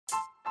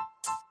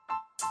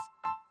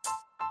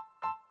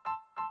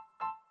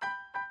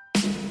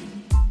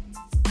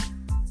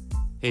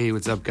Hey,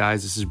 what's up,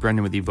 guys? This is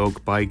Brendan with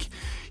Evoke Bike,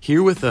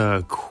 here with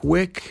a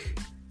quick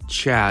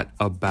chat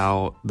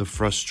about the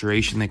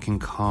frustration that can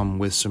come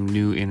with some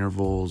new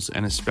intervals,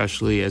 and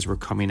especially as we're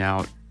coming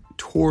out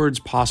towards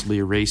possibly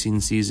a racing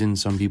season.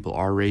 Some people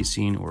are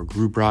racing or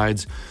group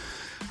rides.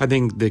 I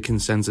think the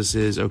consensus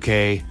is,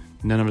 okay,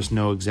 none of us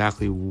know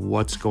exactly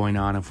what's going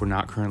on if we're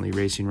not currently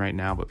racing right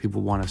now, but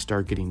people want to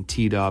start getting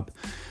teed up.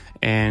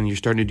 And you're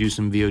starting to do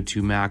some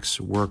VO2 max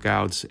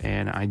workouts,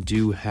 and I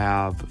do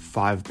have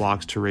 5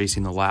 blocks to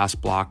racing. The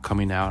last block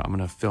coming out, I'm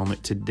going to film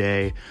it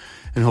today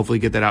and hopefully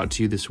get that out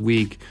to you this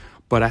week.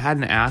 But I had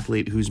an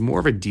athlete who's more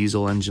of a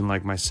diesel engine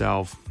like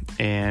myself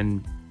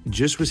and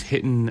just was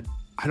hitting,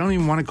 I don't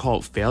even want to call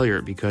it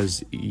failure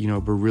because, we're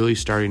really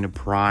starting to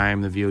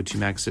prime the VO2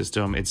 max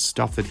system. It's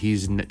stuff that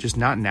he's just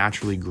not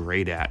naturally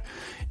great at.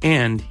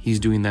 And he's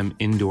doing them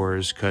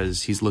indoors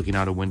because he's looking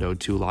out a window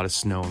to a lot of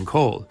snow and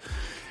cold.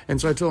 And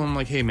so I told him,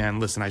 hey, man,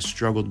 listen, I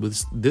struggled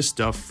with this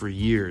stuff for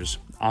years.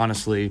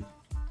 Honestly,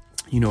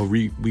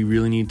 we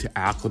really need to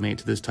acclimate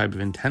to this type of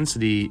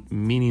intensity,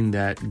 meaning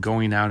that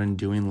going out and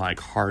doing like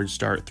hard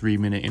start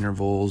 3-minute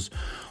intervals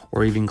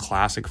or even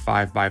classic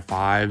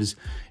 5x5s,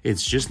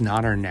 it's just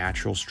not our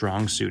natural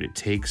strong suit. It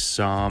takes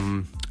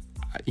some,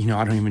 I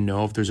don't even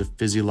know if there's a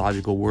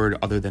physiological word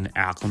other than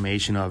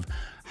acclimation of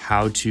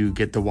how to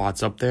get the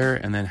watts up there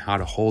and then how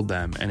to hold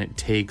them. And it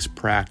takes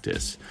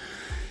practice.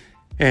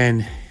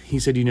 And he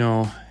said,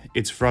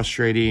 it's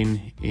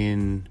frustrating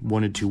in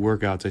 1 to 2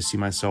 workouts. I see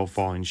myself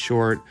falling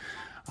short.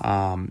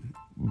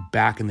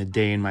 Back in the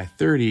day in my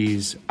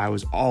 30s, I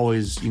was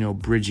always,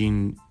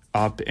 bridging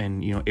up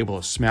and, able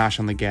to smash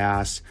on the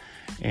gas.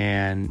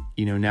 And,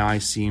 now I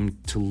seem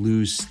to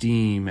lose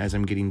steam as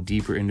I'm getting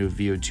deeper into a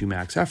VO2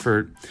 max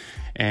effort.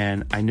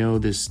 And I know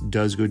this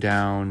does go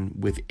down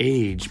with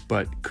age,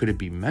 but could it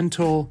be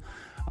mental?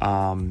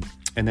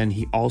 And then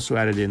he also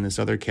added in this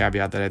other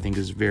caveat that I think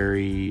is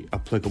very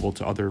applicable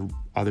to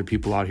other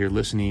people out here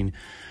listening.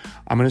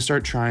 I'm going to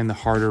start trying the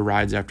harder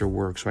rides after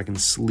work so I can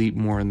sleep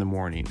more in the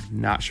morning.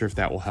 Not sure if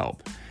that will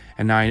help.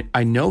 And now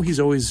I know he's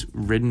always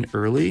ridden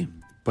early,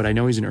 but I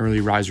know he's an early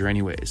riser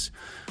anyways.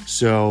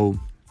 So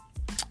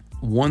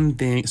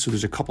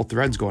there's a couple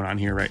threads going on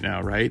here right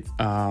now, right?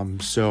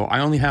 So I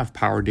only have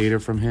power data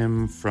from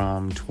him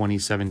from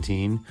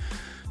 2017.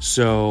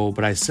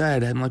 But I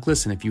said, I'm like,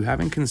 listen, if you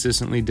haven't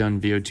consistently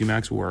done VO2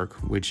 max work,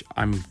 which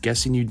I'm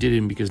guessing you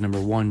didn't because number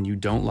 1, you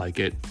don't like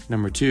it.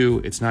 Number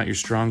 2, it's not your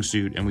strong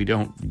suit, and we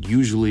don't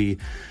usually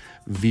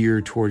veer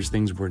towards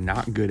things we're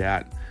not good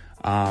at.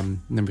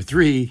 Number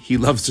 3, he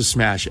loves to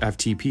smash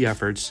FTP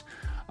efforts,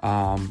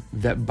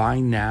 that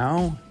by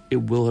now it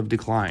will have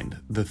declined.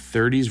 The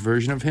 30s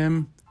version of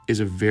him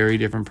is a very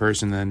different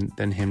person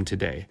than him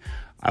today.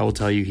 I will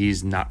tell you,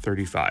 he's not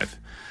 35.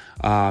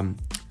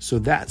 So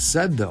that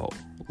said, though,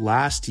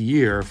 last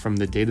year, from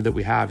the data that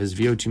we have, his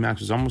VO2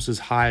 max was almost as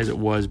high as it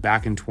was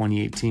back in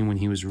 2018 when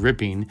he was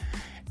ripping.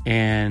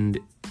 And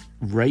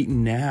right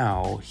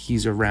now,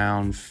 he's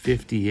around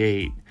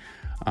 58.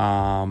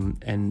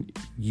 And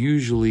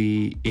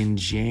usually in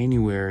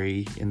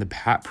January, in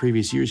the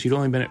previous years, he'd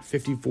only been at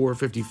 54,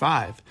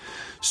 55.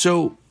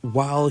 So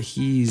while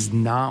he's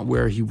not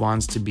where he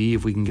wants to be,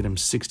 if we can get him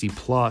 60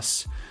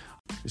 plus,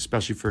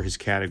 especially for his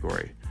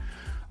category.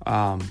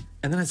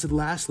 And then I said,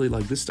 lastly,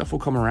 this stuff will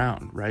come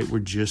around, right? We're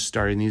just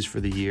starting these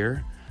for the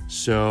year.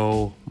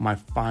 So my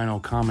final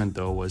comment,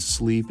 though, was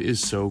sleep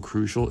is so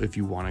crucial if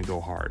you want to go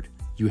hard.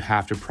 You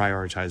have to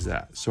prioritize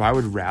that. So I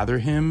would rather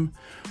him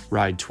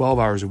ride 12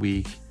 hours a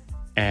week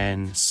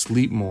and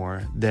sleep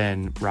more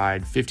than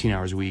ride 15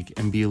 hours a week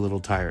and be a little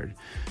tired.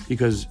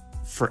 Because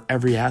for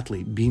every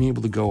athlete, being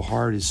able to go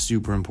hard is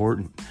super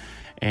important.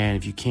 And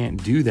if you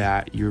can't do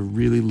that, you're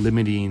really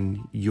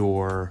limiting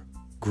your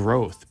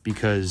growth,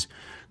 because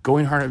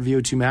going hard at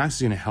VO2 max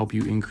is going to help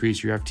you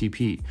increase your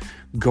FTP.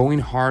 Going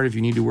hard, if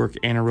you need to work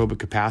anaerobic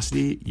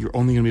capacity, you're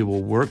only going to be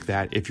able to work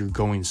that if you're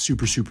going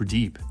super, super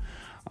deep.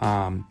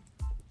 Then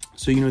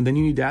you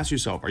need to ask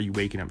yourself, are you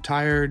waking up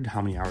tired?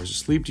 How many hours of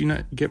sleep do you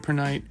not get per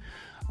night?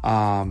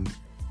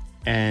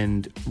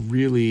 And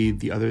really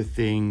the other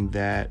thing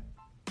that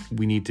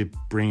we need to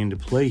bring into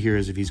play here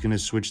is if he's going to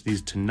switch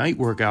these to night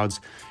workouts,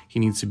 he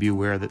needs to be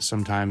aware that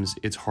sometimes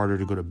it's harder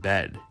to go to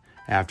bed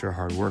after a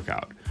hard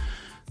workout.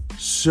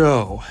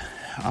 So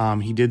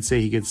he did say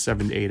he gets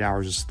 7 to 8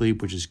 hours of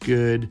sleep, which is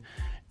good.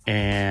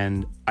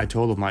 And I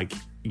told him,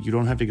 you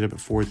don't have to get up at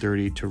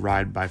 4:30 to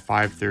ride by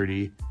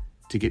 5:30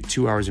 to get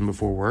 2 hours in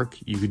before work.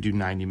 You could do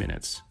 90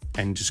 minutes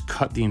and just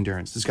cut the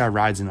endurance. This guy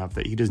rides enough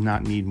that he does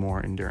not need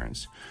more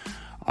endurance.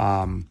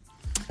 And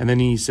then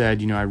he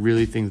said, I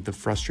really think that the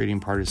frustrating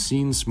part is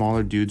seeing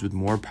smaller dudes with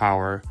more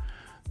power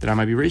that I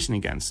might be racing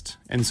against,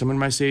 and some in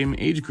my same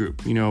age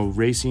group.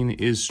 Racing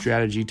is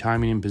strategy,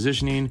 timing, and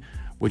positioning,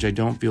 which I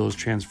don't feel is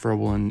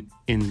transferable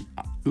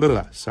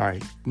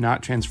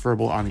not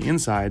transferable on the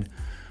inside,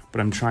 but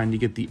I'm trying to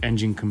get the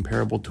engine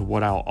comparable to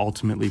what I'll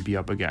ultimately be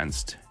up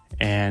against.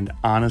 And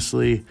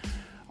honestly,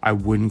 I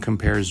wouldn't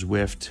compare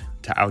Zwift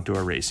to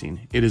outdoor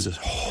racing. It is a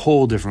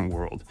whole different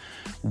world.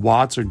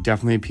 Watts are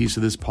definitely a piece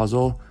of this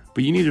puzzle,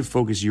 but you need to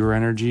focus your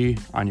energy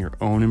on your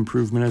own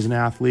improvement as an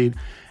athlete.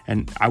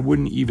 And I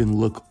wouldn't even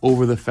look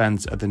over the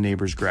fence at the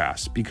neighbor's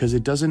grass, because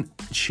it doesn't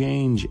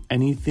change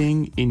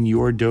anything in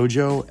your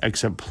dojo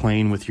except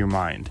playing with your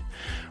mind,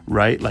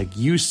 right? Like,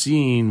 you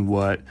seeing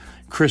what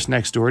Chris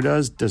next door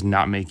does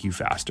not make you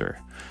faster.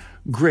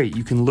 Great,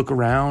 you can look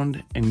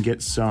around and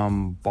get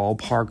some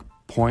ballpark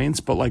points,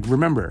 but like,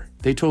 remember,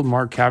 they told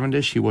Mark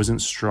Cavendish he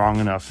wasn't strong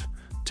enough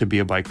to be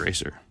a bike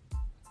racer.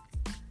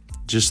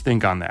 Just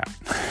think on that.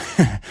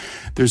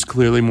 There's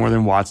clearly more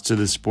than watts to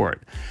this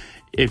sport.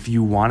 If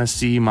you want to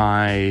see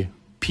my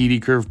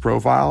PD curve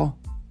profile,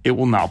 it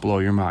will not blow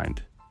your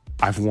mind.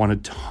 I've won a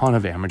ton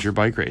of amateur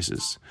bike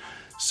races.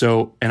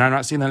 So, and I'm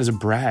not saying that as a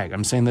brag.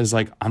 I'm saying that as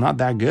like, I'm not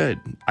that good.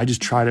 I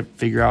just try to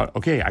figure out,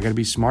 okay, I got to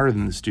be smarter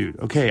than this dude.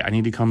 Okay, I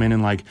need to come in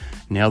and like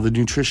nail the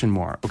nutrition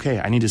more. Okay,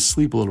 I need to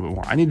sleep a little bit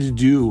more. I need to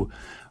do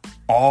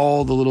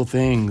all the little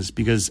things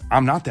because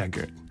I'm not that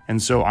good.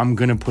 And so I'm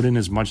going to put in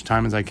as much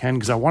time as I can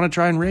because I want to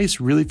try and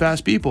race really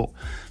fast people.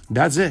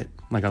 That's it.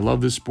 Like, I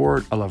love this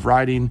sport. I love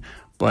riding,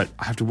 but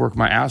I have to work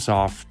my ass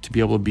off to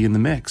be able to be in the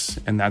mix.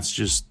 And that's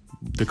just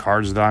the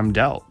cards that I'm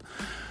dealt.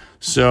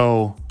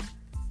 So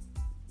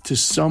to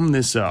sum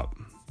this up,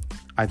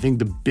 I think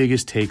the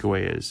biggest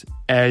takeaway is,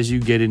 as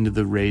you get into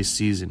the race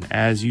season,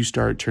 as you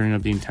start turning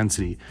up the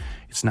intensity,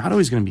 it's not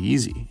always going to be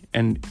easy.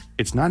 And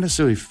it's not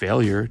necessarily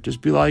failure.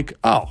 Just be like,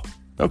 oh,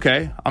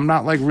 okay, I'm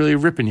not like really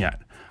ripping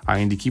yet. I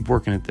need to keep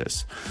working at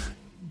this.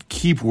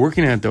 Keep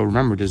working at it, though,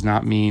 remember, does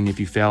not mean if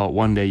you fail at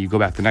one day, you go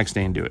back the next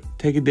day and do it.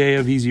 Take a day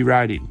of easy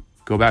riding.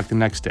 Go back the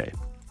next day.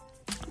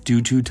 Do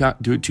it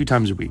 2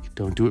 times a week.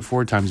 Don't do it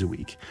 4 times a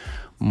week.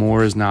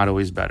 More is not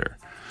always better.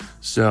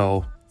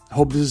 So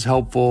hope this is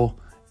helpful,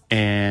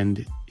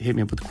 and hit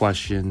me up with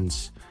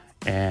questions.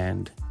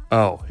 And,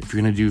 if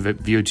you're going to do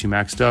VO2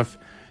 max stuff,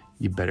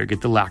 you better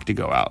get the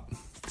Lactigo out.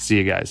 See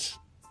you guys.